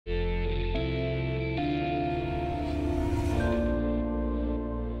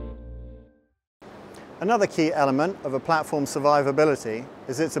Another key element of a platform's survivability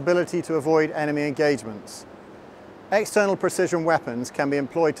is its ability to avoid enemy engagements. External precision weapons can be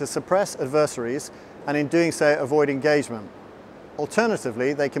employed to suppress adversaries and in doing so avoid engagement.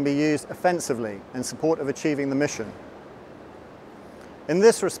 Alternatively, they can be used offensively in support of achieving the mission. In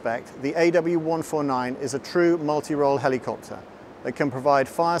this respect, the AW149 is a true multi-role helicopter that can provide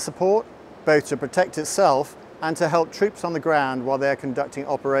fire support both to protect itself and to help troops on the ground while they are conducting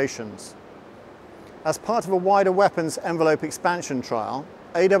operations. As part of a wider weapons envelope expansion trial,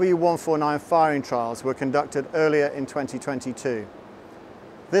 AW149 firing trials were conducted earlier in 2022.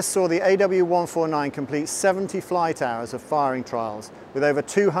 This saw the AW149 complete 70 flight hours of firing trials with over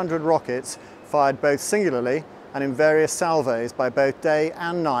 200 rockets fired both singularly and in various salvos by both day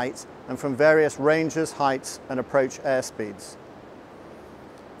and night and from various ranges, heights and approach airspeeds.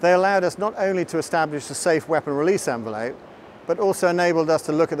 They allowed us not only to establish a safe weapon release envelope, but also enabled us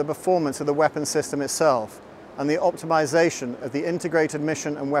to look at the performance of the weapon system itself and the optimization of the integrated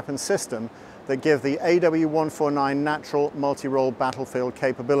mission and weapon system that give the AW149 natural multi-role battlefield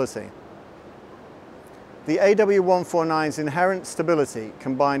capability. The AW149's inherent stability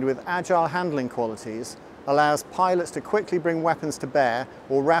combined with agile handling qualities allows pilots to quickly bring weapons to bear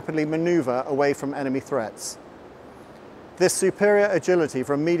or rapidly maneuver away from enemy threats. This superior agility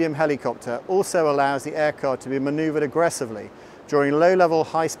for a medium helicopter also allows the aircraft to be maneuvered aggressively during low-level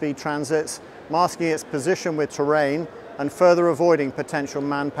high-speed transits, masking its position with terrain and further avoiding potential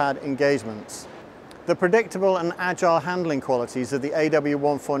man-pad engagements. The predictable and agile handling qualities of the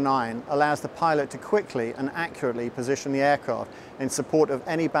AW149 allows the pilot to quickly and accurately position the aircraft in support of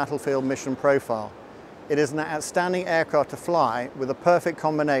any battlefield mission profile. It is an outstanding aircraft to fly with a perfect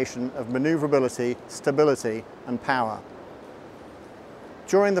combination of maneuverability, stability and power.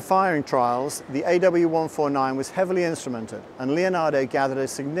 During the firing trials, the AW149 was heavily instrumented and Leonardo gathered a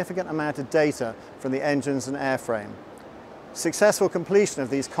significant amount of data from the engines and airframe. Successful completion of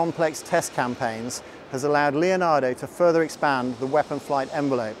these complex test campaigns has allowed Leonardo to further expand the weapon flight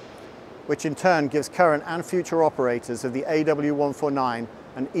envelope, which in turn gives current and future operators of the AW149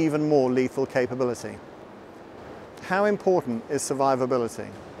 an even more lethal capability. How important is survivability?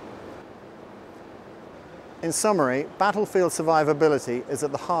 In summary, battlefield survivability is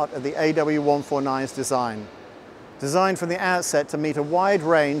at the heart of the AW149's design. Designed from the outset to meet a wide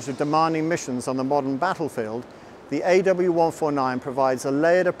range of demanding missions on the modern battlefield, the AW149 provides a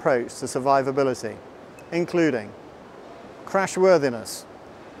layered approach to survivability, including crashworthiness,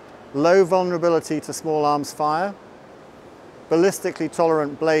 low vulnerability to small arms fire, ballistically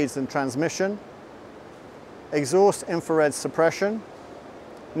tolerant blades and transmission, exhaust infrared suppression,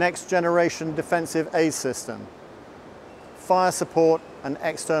 next generation defensive aid system, fire support and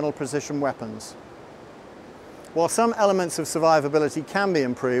external precision weapons. While some elements of survivability can be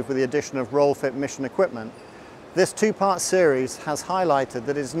improved with the addition of roll-fit mission equipment, this two-part series has highlighted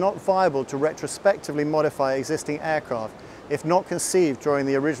that it is not viable to retrospectively modify existing aircraft if not conceived during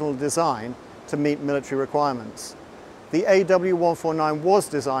the original design to meet military requirements. The AW149 was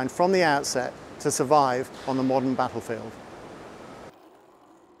designed from the outset to survive on the modern battlefield.